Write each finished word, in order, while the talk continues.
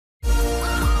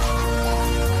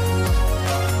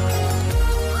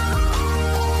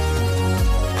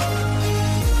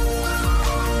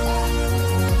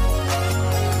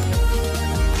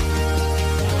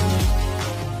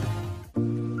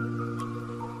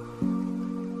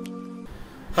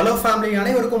Hello family,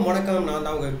 அனைவருக்கும் வணக்கம். நான்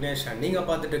தான் உங்க விக்னேஷ். நீங்க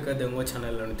பார்த்துட்டு இருக்கிறது உங்க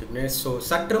சேனல்ல விக்னேஷ். சோ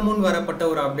சற்று முன் வரப்பட்ட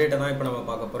ஒரு அப்டேட் தான் இப்போ நம்ம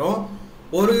பார்க்க போறோம்.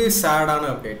 ஒரு சேடான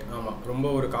அப்டேட். ஆமா, ரொம்ப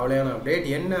ஒரு கவலையான அப்டேட்.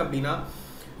 என்ன அப்படினா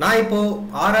நான் இப்போ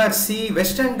RRC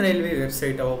வெஸ்டர்ன் ரயில்வே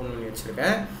வெப்சைட்டை ஓபன் பண்ணி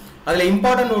வச்சிருக்கேன். அதுல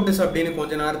இம்பார்ட்டன்ட் நோட்டீஸ் அப்படின்னு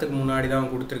கொஞ்ச நேரத்துக்கு முன்னாடி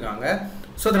தான் கொடுத்திருக்காங்க.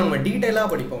 சோ அத நம்ம டீடைலா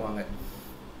படிப்போம் வாங்க.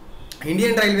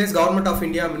 Indian Railways, Government of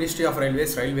India, Ministry of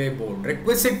Railways, Railway Board.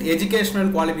 Requisite educational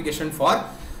qualification for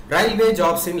railway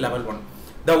jobs in level 1.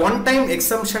 The one-time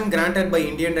exemption granted by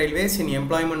Indian Railways in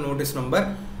employment notice number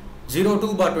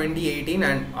 02/2018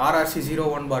 and RRC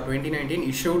 01/2019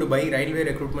 issued by Railway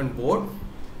Recruitment Board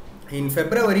in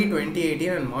February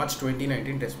 2018 and March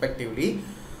 2019 respectively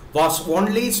was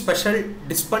only special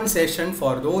dispensation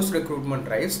for those recruitment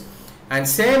drives and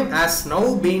same as now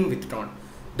been withdrawn.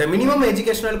 The minimum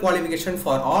educational qualification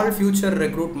for all future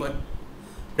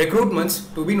recruitments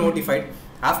to be notified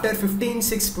after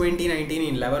 15/6/2019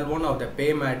 in level 1 of the pay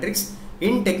matrix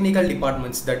in technical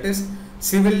departments, that is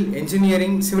civil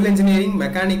engineering,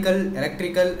 mechanical,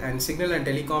 electrical and signal and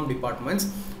telecom departments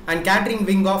and catering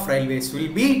wing of railways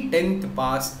will be 10th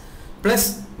pass plus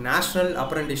national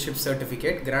apprenticeship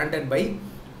certificate granted by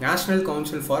National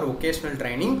Council for Vocational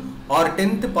Training or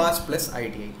 10th pass plus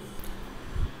ITI.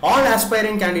 All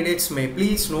aspiring candidates may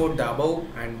please note the above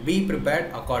and be prepared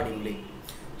accordingly.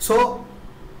 So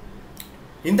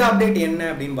இந்த update என்ன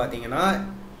அப்படின்னு பார்த்தீங்கன்னா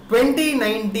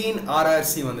 2019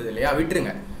 RRC வந்தது இல்லையா,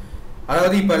 விட்டுருங்க.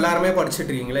 அதாவது இப்போ எல்லாருமே படிச்சுட்டு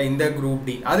இருக்கீங்களா இந்த குரூப்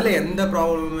டி, அதில் எந்த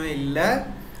ப்ராப்ளமே இல்லை.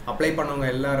 அப்ளை பண்ணவங்க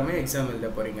எல்லாருமே எக்ஸாம் எழுத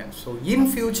போகிறீங்க. ஸோ இன்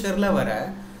ஃபியூச்சரில் வர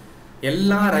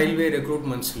எல்லா railway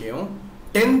ரெக்ரூட்மெண்ட்ஸ்லேயும்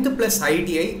 10th +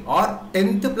 ITI R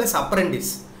 10th +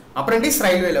 apprentice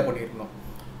ரயில்வேல பண்ணியிருக்கணும்.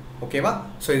 ஓகேவா?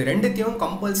 ஸோ இது ரெண்டுத்தையும்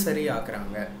கம்பல்சரி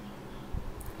ஆக்குறாங்க.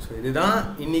 ஸோ இதுதான்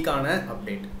இன்னைக்கான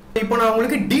அப்டேட். இப்போ நான்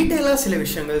உங்களுக்கு டீட்டெயிலாக சில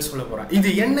விஷயங்கள் சொல்ல போகிறேன். இது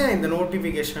என்ன, இந்த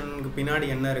நோட்டிஃபிகேஷனுக்கு பின்னாடி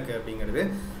என்ன இருக்குது அப்படிங்கிறது,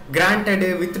 கிராண்டடு,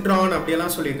 வித்ட்ரான்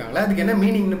அப்படியெல்லாம் சொல்லியிருக்காங்களே, அதுக்கு என்ன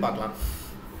மீனிங்னு பார்க்கலாம்.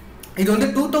 இது வந்து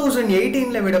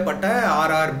 2018 விடப்பட்ட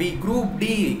RRB குரூப்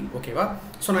டி. ஓகேவா?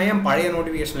 ஸோ நான் ஏன் பழைய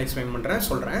நோட்டிஃபிகேஷன் எக்ஸ்பிளைன் பண்ணுறேன்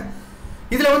சொல்கிறேன்.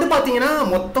 இதில் வந்து பார்த்தீங்கன்னா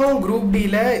மொத்தம் குரூப்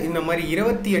டியில் இந்த மாதிரி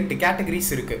 28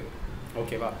 கேட்டகரிஸ் இருக்குது.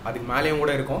 ஓகேவா? அதுக்கு மேலேயும்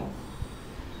கூட இருக்கும்.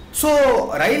 ஸோ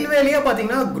ரயில்வேலேயே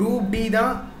பார்த்தீங்கன்னா குரூப் டி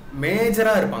தான்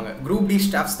மேஜராக இருப்பாங்க. குரூப் டி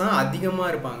ஸ்டாஃப்ஸ் தான்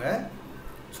அதிகமாக இருப்பாங்க.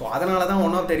 ஸோ அதனால தான்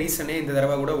ஒன் ஆஃப் த ரீசனே இந்த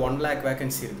தடவை கூட 1 lakh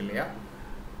வேகன்சி இருக்கு இல்லையா.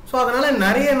 ஸோ அதனால்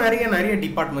நிறைய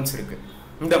டிபார்ட்மெண்ட்ஸ் இருக்குது.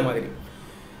 இந்த மாதிரி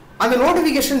அந்த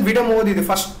நோட்டிஃபிகேஷன் விடும்போது, இது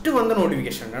ஃபஸ்ட்டு வந்த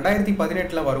நோட்டிஃபிகேஷன்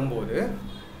 2018 வரும்போது,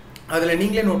 அதில்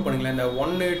நீங்களே நோட் பண்ணுங்களேன், இந்த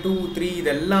 1, 2, 3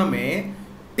 இது எல்லாமே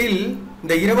டில்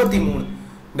இந்த 23,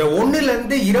 இந்த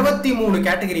 1லேருந்து 23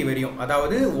 கேட்டகரி வரையும்,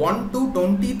 அதாவது 1 to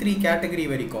 23 கேட்டகரி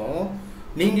வரைக்கும்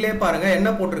நீங்களே பாருங்க என்ன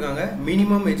போட்டிருக்காங்க.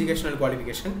 Minimum educational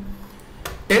qualification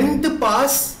 10th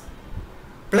pass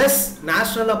plus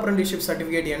national apprenticeship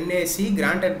certificate NAC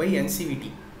granted by NCVT.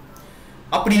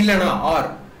 அப்படி இல்லைனா R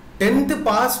 10th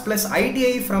pass plus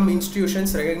ITI from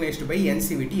institutions recognised by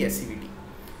NCVT SCVT.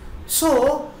 So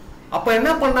அப்போ என்ன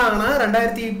பண்ணாங்கன்னா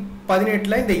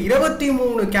 2018 இந்த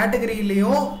 23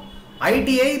 கேட்டகரியிலையும்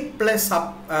ITI பிளஸ்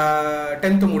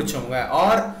 10th முடிச்சவங்க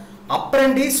ஆர்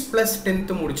அப்ரெண்டிஸ் பிளஸ்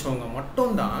 10th முடிச்சவங்க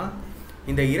மட்டும்தான்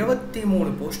இந்த 23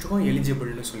 போஸ்ட்டுக்கும்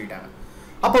எலிஜிபிள்னு சொல்லிட்டாங்க.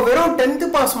 அப்போ வெறும் 10th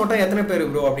பாஸ் மட்டும் எத்தனை பேர்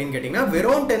ப்ரோ அப்படின்னு கேட்டிங்கன்னா,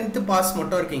 வெறும் 10th பாஸ்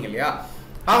மட்டும் இருக்கீங்க இல்லையா,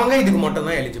 அவங்க இதுக்கு மட்டும்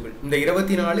தான் எலிஜிபிள். இந்த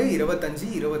 24,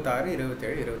 25, 26,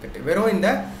 27, 28 வெறும் இந்த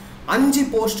 5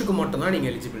 போஸ்ட்டுக்கு மட்டும் தான்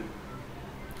நீங்கள் எலிஜிபிள்.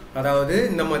 அதாவது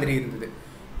இந்த மாதிரி இருந்தது,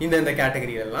 இந்த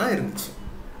கேட்டகரியெல்லாம் இருந்துச்சு.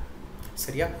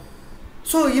 சரியா?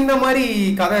 ஸோ இந்த மாதிரி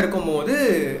கதை இருக்கும்போது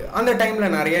அந்த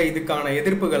டைமில் நிறைய இதுக்கான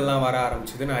எதிர்ப்புகள்லாம் வர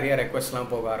ஆரம்பிச்சிது, நிறைய ரெக்வஸ்ட்லாம்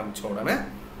போக ஆரம்பித்த உடனே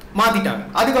மாற்றிட்டாங்க.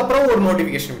 அதுக்கப்புறம் ஒரு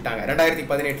நோட்டிஃபிகேஷன் விட்டாங்க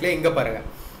 2018. இங்கே பாருங்கள்,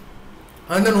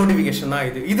 அந்த நோட்டிஃபிகேஷன் தான்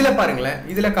இது. இதில் பாருங்களேன்,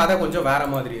 இதில் கதை கொஞ்சம் வேற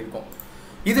மாதிரி இருக்கும்.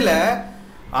 இதில்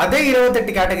அதே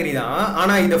 28 கேட்டகரி தான்,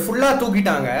 ஆனால் இதை ஃபுல்லாக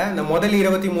தூக்கிட்டாங்க. இந்த முதல்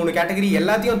 23 கேட்டகரி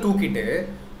எல்லாத்தையும் தூக்கிட்டு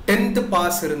 10th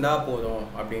பாஸ் இருந்தால் போதும்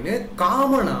அப்படின்னு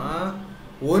காமனாக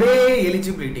ஒரே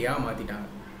எலிஜிபிலிட்டியாக மாற்றிட்டாங்க.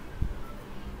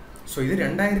 ஸோ இது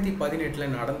 2018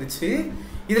 நடந்துச்சு.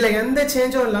 இதில் எந்த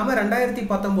சேஞ்சும் இல்லாமல்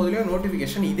 2019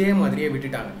 நோட்டிஃபிகேஷன் இதே மாதிரியே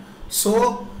விட்டுட்டாங்க. ஸோ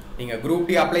நீங்கள் குரூப்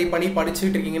டி அப்ளை பண்ணி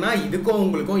படிச்சுட்டு இருக்கீங்கன்னா இதுக்கும்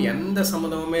உங்களுக்கும் எந்த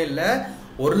சம்மந்தமுமே இல்லை.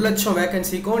 1 லட்சம்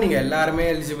வேகன்சிக்கும் நீங்கள் எல்லாருமே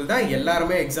எலிஜிபிள் தான்,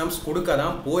 எல்லாருமே எக்ஸாம்ஸ் கொடுக்க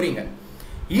தான் போகிறீங்க.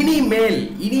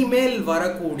 இனிமேல்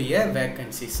வரக்கூடிய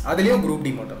வேகன்சிஸ் அதுலேயும் குரூப்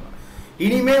டி மட்டும் தான்.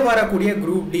 இனிமேல் வரக்கூடிய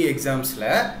குரூப் டி எக்ஸாம்ஸில்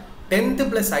 10th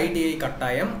 + ITI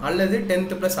கட்டாயம் அல்லது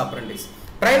 10th + அப்ரெண்டிஸ்.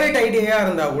 பிரைவேட் ஐடியா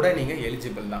இருந்தால் கூட நீங்கள்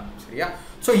எலிஜிபிள் தான். சரியா?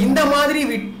 ஸோ இந்த மாதிரி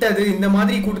விட்டது, இந்த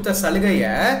மாதிரி கொடுத்த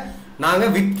சலுகையை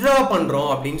நாங்கள் வித்ட்ரா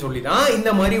பண்ணுறோம் அப்படின்னு சொல்லி தான் இந்த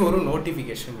மாதிரி ஒரு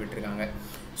நோட்டிஃபிகேஷன் விட்டுருக்காங்க.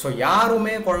 ஸோ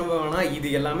யாருமே குழம்ப வேணாம், இது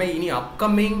எல்லாமே இனி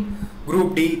அப்கமிங்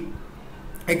குரூப் டி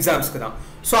எக்ஸாம்ஸ்க்கு தான்.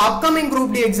 ஸோ அப்கமிங்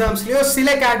குரூப் டி எக்ஸாம்ஸ்லேயும் சில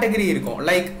கேட்டகரி இருக்கும்.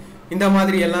 லைக் இந்த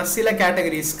மாதிரி எல்லாம் சில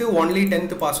கேட்டகரிஸ்க்கு ஒன்லி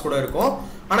 10th பாஸ் கூட இருக்கும்.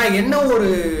 ஆனால் என்ன ஒரு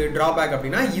ட்ராபேக்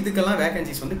அப்படின்னா இதுக்கெல்லாம்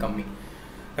வேகன்சிஸ் வந்து கம்மி.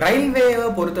 ரயில்வேவை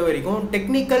பொறுத்த வரைக்கும்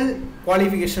டெக்னிக்கல்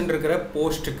குவாலிஃபிகேஷன் இருக்கிற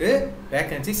போஸ்ட்டுக்கு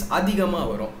வேகன்சிஸ் அதிகமாக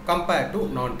வரும் கம்பேர்ட் டு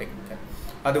நான் டெக்னிக்கல்.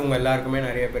 அது உங்கள் எல்லாருக்குமே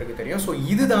நிறைய பேருக்கு தெரியும். ஸோ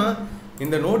இதுதான்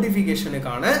இந்த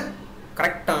நோட்டிஃபிகேஷனுக்கான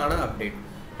கரெக்டான அப்டேட்.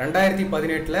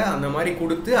 2018 அந்த மாதிரி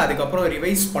கொடுத்து அதுக்கப்புறம்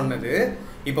ரிவைஸ் பண்ணது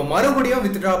இப்போ மறுபடியும்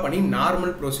வித்ட்ரா பண்ணி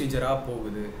நார்மல் ப்ரொசீஜராக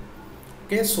போகுது.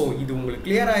 ஓகே, ஸோ இது உங்களுக்கு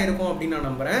கிளியர் ஆகிருக்கும் அப்படின்னு நான்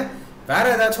நம்புகிறேன். வேறு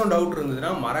ஏதாச்சும் டவுட்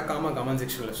இருந்ததுன்னா மறக்காமல் கமெண்ட்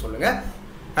செக்ஷனில் சொல்லுங்கள்.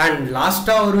 அண்ட்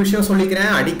லாஸ்ட்டாக ஒரு விஷயம்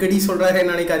சொல்லிக்கிறேன், அடிக்கடி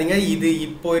சொல்கிறாருன்னு நினைக்காதீங்க. இது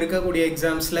இப்போ இருக்கக்கூடிய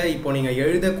எக்ஸாம்ஸில் இப்போ நீங்கள்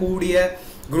எழுதக்கூடிய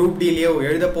குரூப் டிலேயோ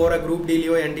எழுத போகிற குரூப்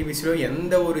டிலேயோ என்டிபிசிலையோ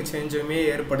எந்த ஒரு சேஞ்சுமே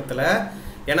ஏற்படுத்தலை.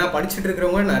 ஏன்னா படிச்சுட்டு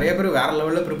இருக்கிறவங்க நிறைய பேர் வேறு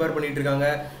லெவலில் ப்ரிப்பேர் பண்ணிகிட்டு இருக்காங்க.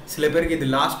 சில பேருக்கு இது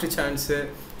லாஸ்ட் சான்ஸு,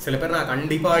 சில பேர் நான்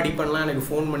கண்டிப்பாக அடிப்பண்ணலாம் எனக்கு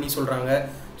ஃபோன் பண்ணி சொல்கிறாங்க.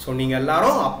 ஸோ நீங்கள்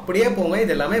எல்லாரும் அப்படியே போங்க.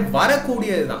 இது எல்லாமே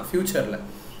வரக்கூடியது தான்.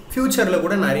 ஃப்யூச்சரில்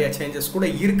கூட நிறைய சேஞ்சஸ் கூட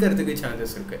இருக்கிறதுக்கு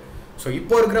சான்சஸ் இருக்குது. ஸோ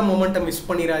இப்போ இருக்கிற மொமெண்ட்டை மிஸ்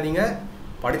பண்ணிடாதீங்க.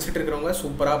 படிச்சுட்டு இருக்கிறவங்க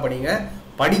சூப்பராக படிங்க.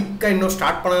 படிக்க இன்னும்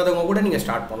ஸ்டார்ட் பண்ணாதவங்க கூட நீங்கள்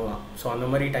ஸ்டார்ட் பண்ணலாம். ஸோ அந்த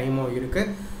மாதிரி டைமும்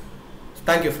இருக்குது.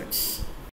 Thank you friends.